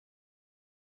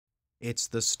It's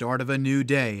the start of a new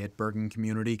day at Bergen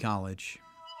Community College.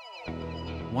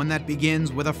 One that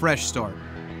begins with a fresh start.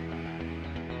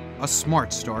 A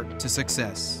smart start to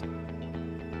success.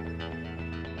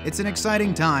 It's an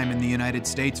exciting time in the United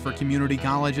States for community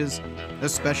colleges,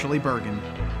 especially Bergen,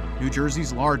 New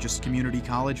Jersey's largest community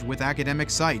college with academic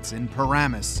sites in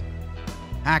Paramus,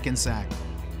 Hackensack,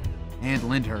 and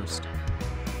Lyndhurst.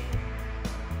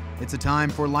 It's a time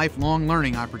for lifelong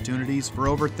learning opportunities for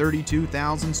over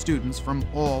 32,000 students from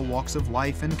all walks of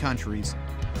life and countries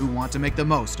who want to make the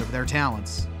most of their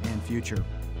talents and future.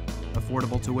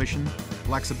 Affordable tuition,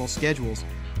 flexible schedules,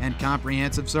 and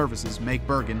comprehensive services make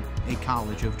Bergen a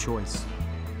college of choice.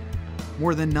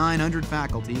 More than 900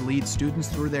 faculty lead students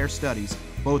through their studies,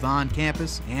 both on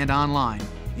campus and online,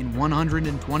 in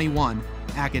 121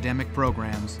 academic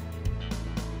programs.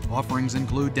 Offerings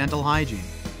include dental hygiene,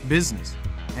 business,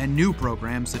 and new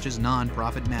programs such as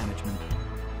nonprofit management.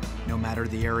 No matter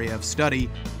the area of study,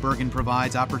 Bergen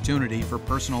provides opportunity for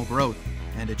personal growth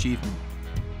and achievement.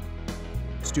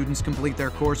 Students complete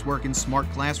their coursework in smart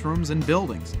classrooms and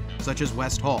buildings, such as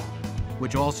West Hall,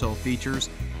 which also features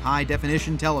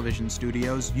high-definition television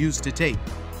studios used to tape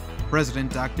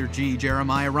President Dr. G.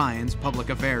 Jeremiah Ryan's public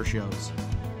affairs shows.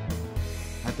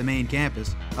 At the main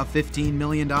campus, a $15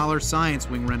 million science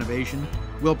wing renovation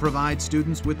will provide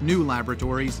students with new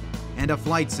laboratories and a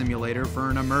flight simulator for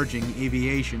an emerging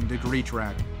aviation degree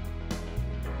track.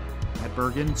 At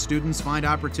Bergen, students find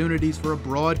opportunities for a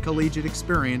broad collegiate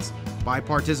experience by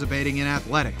participating in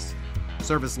athletics,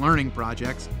 service learning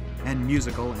projects, and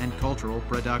musical and cultural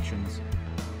productions.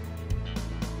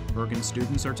 Bergen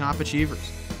students are top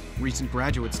achievers. Recent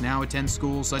graduates now attend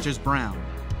schools such as Brown,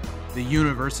 the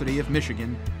University of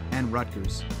Michigan, and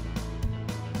Rutgers.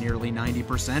 Nearly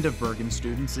 90% of Bergen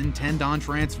students intend on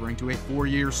transferring to a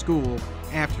four-year school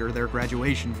after their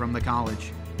graduation from the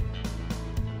college.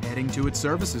 Adding to its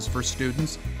services for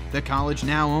students, the college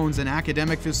now owns an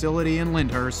academic facility in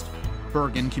Lyndhurst,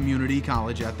 Bergen Community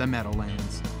College at the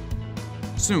Meadowlands.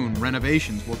 Soon,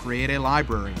 renovations will create a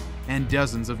library and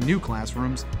dozens of new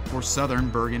classrooms for Southern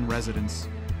Bergen residents.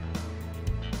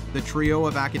 The trio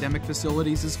of academic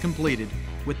facilities is completed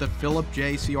with the Philip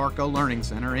J. Ciarco Learning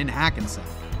Center in Hackensack,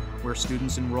 where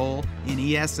students enroll in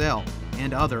ESL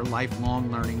and other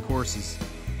lifelong learning courses.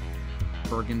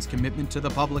 Bergen's commitment to the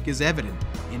public is evident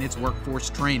in its workforce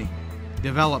training,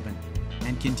 development,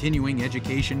 and continuing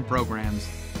education programs.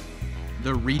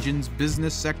 The region's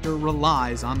business sector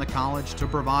relies on the college to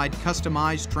provide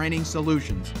customized training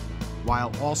solutions,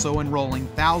 while also enrolling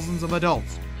thousands of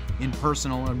adults in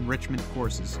personal enrichment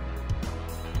courses.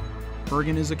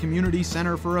 Bergen is a community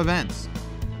center for events,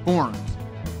 forums,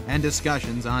 and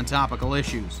discussions on topical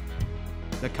issues.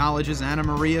 The college's Anna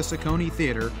Maria Saccone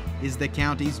Theater is the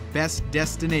county's best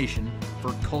destination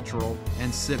for cultural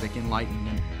and civic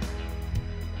enlightenment.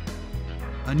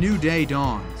 A new day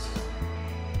dawns.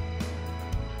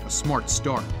 A smart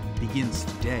start begins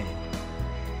today.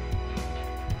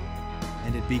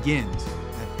 And it begins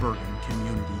at Bergen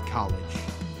Community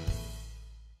College.